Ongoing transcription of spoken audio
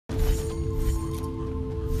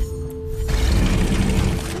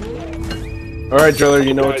Alright, driller,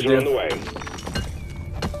 you know what to Supplies are on do. the way.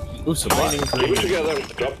 Ooh, supply. Keep it together.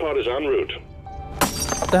 Drop pod is en route.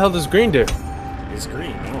 What the hell does green do? It's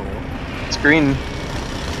green. I don't know. It's green.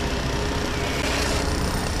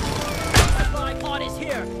 Supply pod is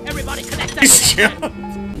here. Everybody connect up.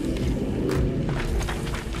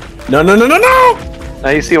 No, no, no, no, no!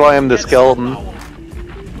 Now you see why I'm the skeleton.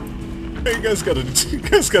 You guys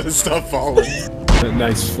gotta stop following. A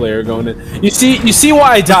nice flare going in. You see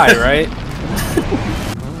why I die, right?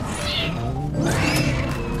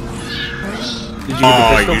 Did you get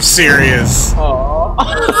the pistol? Are you serious?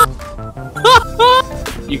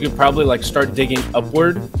 You could probably like start digging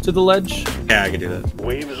upward to the ledge. Yeah, I can do that.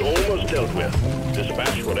 Wave is almost dealt with.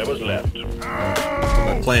 Dispatch whatever's left.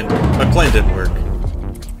 My plan didn't work.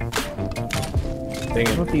 Dang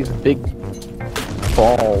it. What are these big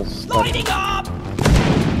balls? Lighting up.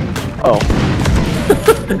 Oh.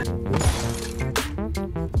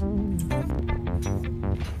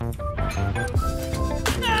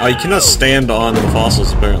 Oh, you cannot stand on the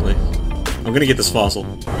fossils, apparently. I'm gonna get this fossil.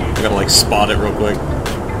 I gotta, like, spot it real quick.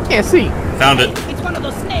 Can't see. It's Found it. one of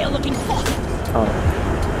those snail-looking fossils. Oh.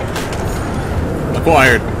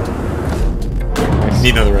 Acquired.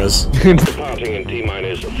 Need another res. Departing in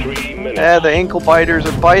T-minus 3 minutes. Yeah, the ankle biters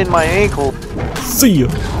are biting my ankle. See you,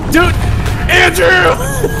 dude. Andrew.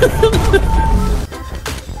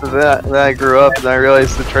 Then I grew up and I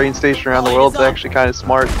realized the train station around the world is actually kind of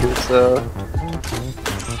smart because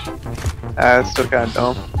it's still kind of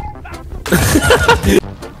dumb.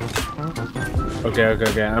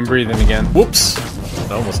 Okay. I'm breathing again. Whoops.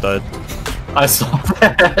 I almost died. I saw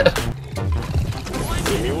that.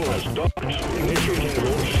 The mule has docked. Initiating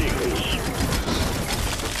launch sequence.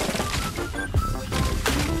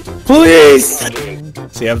 Please.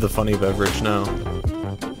 See, I have the funny beverage now.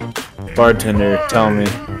 Bartender, tell me.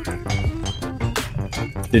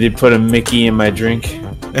 Did he put a Mickey in my drink?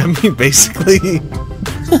 I mean, basically.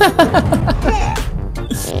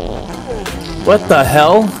 What the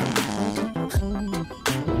hell?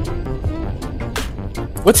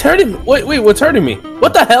 What's hurting me? Wait, what's hurting me?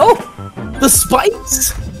 What the hell? The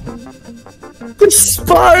spikes? The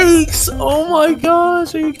spikes! Oh my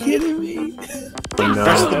gosh, are you kidding me? Oh,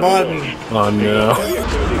 Press the button. Oh no.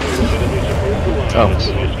 Oh.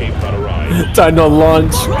 Time to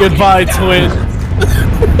launch. Goodbye, twin.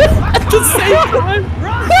 At the same time.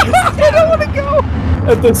 I don't want to go.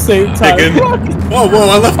 At the same time. Whoa,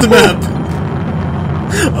 I left the map.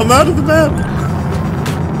 I'm out of the map.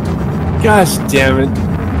 Gosh damn it.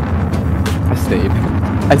 I stayed.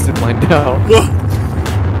 I zipped mine down.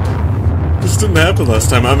 This didn't happen last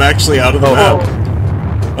time. I'm actually out of the map.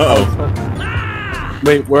 Uh-oh.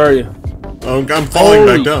 Wait, where are you? Oh, I'm falling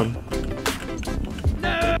back down.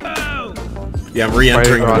 Yeah, I'm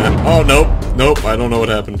re-entering the map. Oh, nope, I don't know what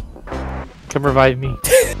happened. Come revive me.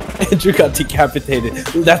 Andrew got decapitated.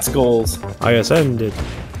 That's goals. I ascended.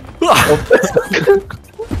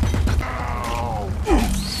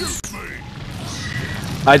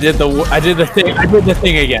 I did the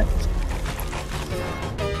thing again.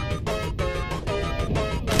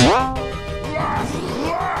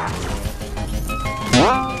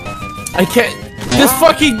 I can't. This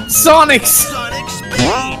fucking Sonic's.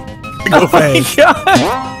 Go fast.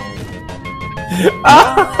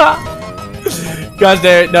 God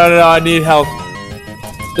damn it. No, I need help.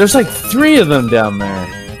 There's like 3 of them down there.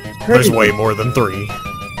 There's way more than 3.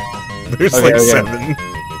 There's Okay, like okay. 7.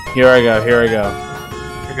 Here I go. You're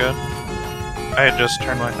good. I had just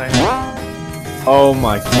turned my thing. Oh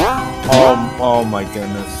my. Oh my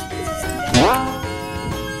goodness.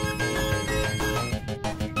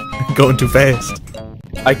 Going too fast.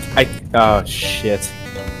 Oh shit.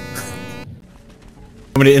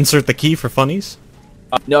 I'm gonna insert the key for funnies.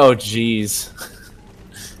 No, jeez.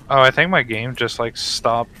 Oh, I think my game just like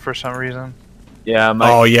stopped for some reason. Yeah,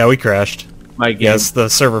 Oh yeah, we crashed. my game. Yes, the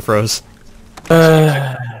server froze.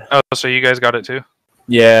 Oh, so you guys got it too?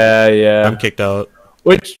 Yeah. I'm kicked out.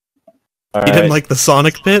 Which? You didn't like the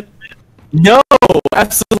Sonic pit? No,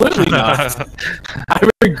 absolutely not. I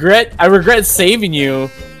regret saving you.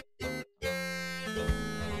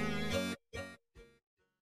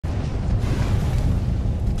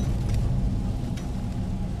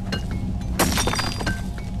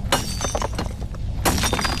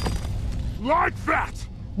 Like that!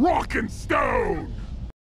 Rock and stone!